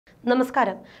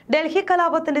നമസ്കാരം. ഡൽഹി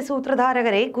കലാപത്തിന്റെ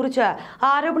സൂത്രധാരകരെ കുറിച്ച്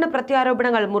ആരോപണ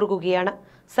പ്രത്യാരോപണങ്ങൾ മുറുകുകയാണ്.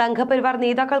 സംഘപരിവാർ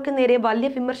നേതാക്കൾക്ക് നേരെ വലിയ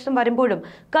വിമർശനം വരുമ്പോഴും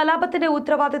കലാപത്തിന്റെ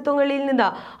ഉത്തരവാദിത്വങ്ങളിൽ നിന്ന്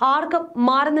ആർക്കും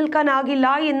മാറി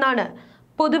നിൽക്കാനാകില്ല എന്നാണ്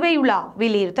പൊതുവെയുള്ള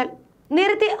വിലയിരുത്തൽ.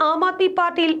 നേരത്തെ ആം ആദ്മി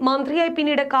പാർട്ടിയിൽ മന്ത്രിയായി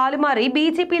പിന്നീട് കാലുമാറി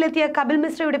BJPയിലെത്തിയ കപിൽ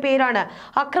മിശ്രയുടെ പേരാണ്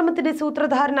അക്രമത്തിന്റെ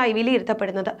സൂത്രധാരനായി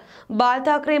വിലയിരുത്തപ്പെടുന്നത്. ബാൽ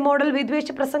താക്കറെ മോഡൽ വിദ്വേഷ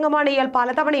പ്രസംഗമാണ് ഇയാൾ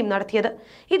പലതവണയും നടത്തിയത്.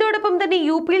 ഇതോടൊപ്പം തന്നെ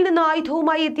UPയിൽ നിന്ന്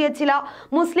ആയുധവുമായി എത്തിയ ചില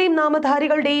മുസ്ലിം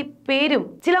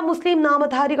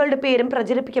നാമധാരികളുടെ പേരും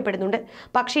പ്രചരിപ്പിക്കപ്പെടുന്നുണ്ട്.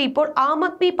 പക്ഷേ ഇപ്പോൾ ആം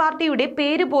ആദ്മി പാർട്ടിയുടെ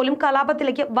പേര് പോലും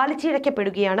കലാപത്തിലേക്ക്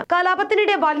വലിച്ചിഴക്കപ്പെടുകയാണ്.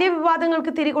 കലാപത്തിനിടെ വലിയ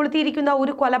വിവാദങ്ങൾക്ക് തിരികൊളുത്തിയിരിക്കുന്ന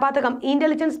ഒരു കൊലപാതകം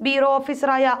ഇന്റലിജൻസ് ബ്യൂറോ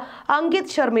ഓഫീസറായ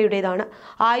അങ്കിത് ശർമയുടേതാണ്.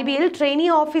 IBയിൽ ട്രെയിനി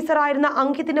ഓഫീസറായിരുന്ന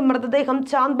അങ്കിത്തിന്റെ മൃതദേഹം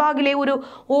ചാന്ദ്ബാഗിലെ ഒരു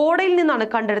ഓടയിൽ നിന്നാണ്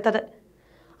കണ്ടെടുത്തത്.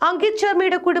 അങ്കിത്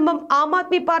ശർമയുടെ കുടുംബം ആം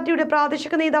ആദ്മി പാർട്ടിയുടെ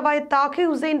പ്രാദേശിക നേതാവായ താഹിർ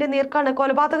ഹുസൈന്റെ നേർക്കാണ്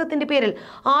കൊലപാതകത്തിന്റെ പേരിൽ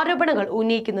ആരോപണങ്ങൾ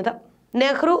ഉന്നയിക്കുന്നത്.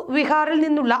 നെഹ്റു വിഹാറിൽ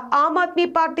നിന്നുള്ള ആം ആദ്മി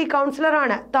പാർട്ടി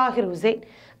കൗൺസിലറാണ് താഹിർ ഹുസൈൻ.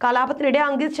 കലാപത്തിനിടെ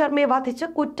അങ്കിത് ശർമയെ വധിച്ച്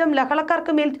കുറ്റം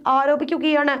ലഹളക്കാർക്ക് മേൽ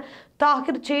ആരോപിക്കുകയാണ്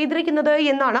താഹിർ ചെയ്തിരിക്കുന്നത്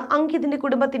എന്നാണ് അങ്കിതിന്റെ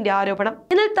കുടുംബത്തിന്റെ ആരോപണം.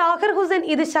 എന്നാൽ താഹിർ ഹുസൈൻ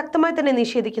ഇത് ശക്തമായി തന്നെ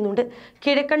നിഷേധിക്കുന്നുണ്ട്.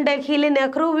 കിഴക്കൻ ഡൽഹിയിലെ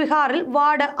നെഹ്റു വിഹാറിൽ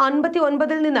വാർഡ്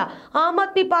 59 നിന്ന് ആം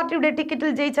ആദ്മി പാർട്ടിയുടെ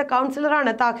ടിക്കറ്റിൽ ജയിച്ച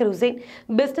കൗൺസിലറാണ് താഹിർ ഹുസൈൻ.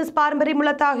 ബിസിനസ്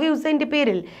പാരമ്പര്യമുള്ള താഹിർ ഹുസൈന്റെ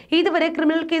പേരിൽ ഇതുവരെ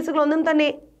ക്രിമിനൽ കേസുകളൊന്നും തന്നെ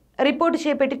റിപ്പോർട്ട്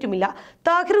ചെയ്യപ്പെട്ടിട്ടുമില്ല.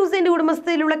 താഹിർ ഹുസൈന്റെ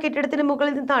ഉടമസ്ഥതയിലുള്ള കെട്ടിടത്തിന്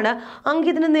മുകളിൽ നിന്നാണ്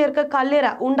അങ്കിതിന് നേർക്ക് കല്ലേറ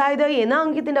ഉണ്ടായത് എന്ന്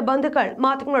അങ്കിതിന്റെ ബന്ധുക്കൾ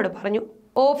മാധ്യമങ്ങളോട് പറഞ്ഞു.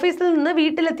 ഓഫീസിൽ നിന്ന്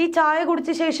വീട്ടിലെത്തി ചായ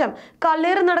കുടിച്ച ശേഷം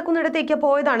കല്ലേറ നടക്കുന്നിടത്തേക്ക്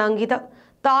പോയതാണ് അങ്കിത്.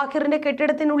 താഹിറിന്റെ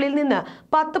കെട്ടിടത്തിനുള്ളിൽ നിന്ന്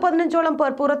 10-15ഓളം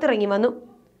പേർ പുറത്തിറങ്ങി വന്നു.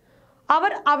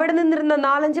 അവർ അവിടെ നിന്നിരുന്ന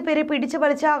 4-5 പേരെ പിടിച്ചു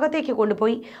വലിച്ച് അകത്തേക്ക്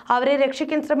കൊണ്ടുപോയി. അവരെ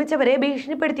രക്ഷിക്കാൻ ശ്രമിച്ചവരെ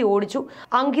ഭീഷണിപ്പെടുത്തി ഓടിച്ചു.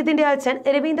 അങ്കിതിന്റെ അച്ഛൻ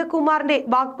രവീന്ദ്രകുമാറിന്റെ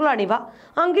വാക്കുകളാണിവ.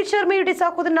 അങ്കിത് ശർമയുടെ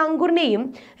സഹോദരൻ അങ്കുറിനെയും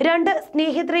 2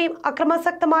 സ്നേഹിതരെയും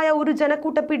അക്രമാസക്തമായ ഒരു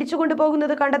ജനക്കൂട്ടം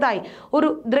പിടിച്ചുകൊണ്ടുപോകുന്നത് കണ്ടതായി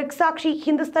ഒരു ദൃക്സാക്ഷി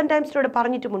ഹിന്ദുസ്ഥാൻ ടൈംസിനോട്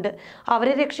പറഞ്ഞിട്ടുമുണ്ട്.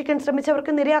 അവരെ രക്ഷിക്കാൻ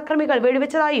ശ്രമിച്ചവർക്ക് നേരെ അക്രമികൾ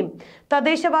വെടിവെച്ചതായും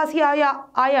തദ്ദേശവാസിയായ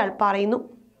അയാൾ പറയുന്നു.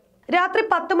 രാത്രി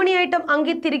 10 മണിയായിട്ടും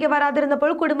അങ്കിത് തിരികെ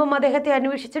വരാതിരുന്നപ്പോൾ കുടുംബം അദ്ദേഹത്തെ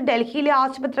അന്വേഷിച്ച് ഡൽഹിയിലെ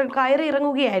ആശുപത്രിയിൽ കയറി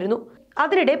ഇറങ്ങുകയായിരുന്നു.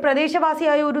 അതിനിടെ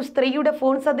പ്രദേശവാസിയായ ഒരു സ്ത്രീയുടെ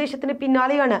ഫോൺ സന്ദേശത്തിന്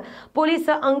പിന്നാലെയാണ്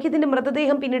പോലീസ് അങ്കിതിന്റെ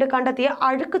മൃതദേഹം പിന്നീട് കണ്ടെത്തിയ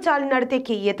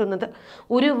അഴുക്കുചാലിനടുത്തേക്ക് എത്തുന്നത്.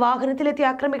 ഒരു വാഹനത്തിലെത്തിയ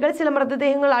അക്രമികൾ ചില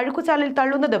മൃതദേഹങ്ങൾ അഴുക്കുചാലിൽ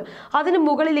തള്ളുന്നതും അതിന്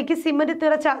മുകളിലേക്ക് സിമന്റ്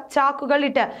നിറച്ച ചാക്കുകൾ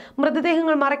ഇട്ട്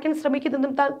മൃതദേഹങ്ങൾ മറയ്ക്കാൻ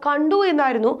ശ്രമിക്കുന്നതും താൻ കണ്ടു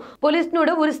എന്നായിരുന്നു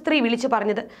പോലീസിനോട് ഒരു സ്ത്രീ വിളിച്ചു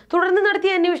പറഞ്ഞത്. തുടർന്ന്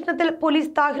നടത്തിയ അന്വേഷണത്തിൽ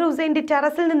പോലീസ് താഹിർ ഹുസൈന്റെ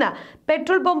ടെറസിൽ നിന്ന്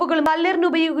പെട്രോൾ ബോംബുകളും കല്ലേറിന്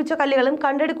ഉപയോഗിച്ച കല്ലുകളും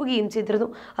കണ്ടെടുക്കുകയും ചെയ്തിരുന്നു.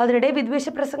 അതിനിടെ വിദ്വേഷ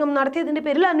പ്രസംഗം നടത്തിയതിന്റെ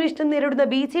പേരിൽ അന്വേഷണം നേരിടുന്ന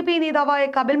BJP നേതാവായ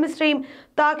കപിൽ മിശ്രയും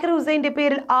താഹിർ ഹുസൈന്റെ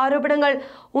പേരിൽ ആരോപണങ്ങൾ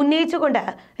ഉന്നയിച്ചുകൊണ്ട്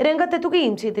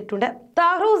രംഗത്തെത്തുകയും ചെയ്തിട്ടുണ്ട്.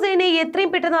 താഹിർ ഹുസൈനെ എത്രയും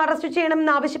പെട്ടെന്ന് അറസ്റ്റ്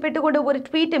ചെയ്യണമെന്ന് ആവശ്യപ്പെട്ടുകൊണ്ട് ഒരു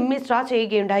ട്വീറ്റ് മിശ്ര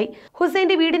ചെയ്യുകയുണ്ടായി.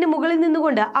 ഹുസൈന്റെ വീടിന് മുകളിൽ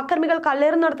നിന്നുകൊണ്ട് അക്രമികൾ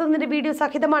കല്ലേറ് നടത്തുന്നതിന്റെ വീഡിയോ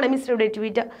സഹിതമാണ് മിശ്രയുടെ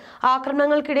ട്വീറ്റ്.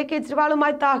 ആക്രമണങ്ങൾക്കിടെ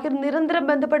കേജ്രിവാളുമായി താഹിർ നിരന്തരം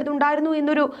ബന്ധപ്പെടുന്നുണ്ടായിരുന്നു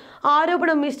എന്നൊരു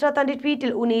ആരോപണം മിശ്ര തന്റെ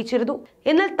ട്വീറ്റിൽ ഉന്നയിച്ചിരുന്നു.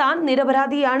 എന്നാൽ താൻ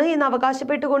നിരപരാധിയാണ് എന്ന്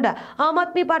അവകാശപ്പെട്ടുകൊണ്ട് ആം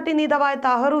ആദ്മി പാർട്ടി നേതാവായ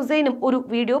താഹിർ ഹുസൈനും ഒരു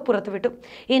വീഡിയോ പുറത്തുവിട്ടു.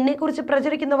 എന്നെക്കുറിച്ച്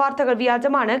പ്രചരിക്കുന്ന വാർത്തകൾ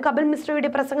വ്യാജമാണ്. കപിൽ മിശ്രയുടെ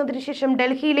പ്രസംഗത്തിന് ശേഷം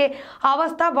ഡൽഹിയിലെ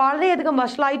അവസ്ഥ വളരെയധികം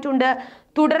വഷളായിട്ടുണ്ട്.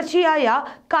 തുടർച്ചയായ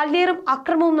കല്ലേറും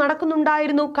അക്രമവും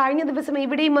നടക്കുന്നുണ്ടായിരുന്നു. കഴിഞ്ഞ ദിവസം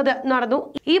ഇവിടെയും അത് നടന്നു.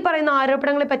 ഈ പറയുന്ന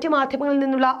ആരോപണങ്ങളെ പറ്റി മാധ്യമങ്ങളിൽ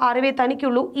നിന്നുള്ള അറിവേ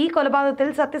തനിക്കുള്ളൂ. ഈ കൊലപാതകത്തിൽ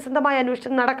സത്യസന്ധമായ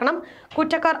അന്വേഷണം നടക്കണം.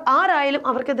 കുറ്റക്കാർ ആരായാലും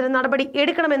അവർക്കെതിരെ നടപടി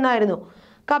എടുക്കണമെന്നായിരുന്നു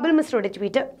കപിൽ മിശ്രയുടെ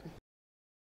ട്വീറ്റ്.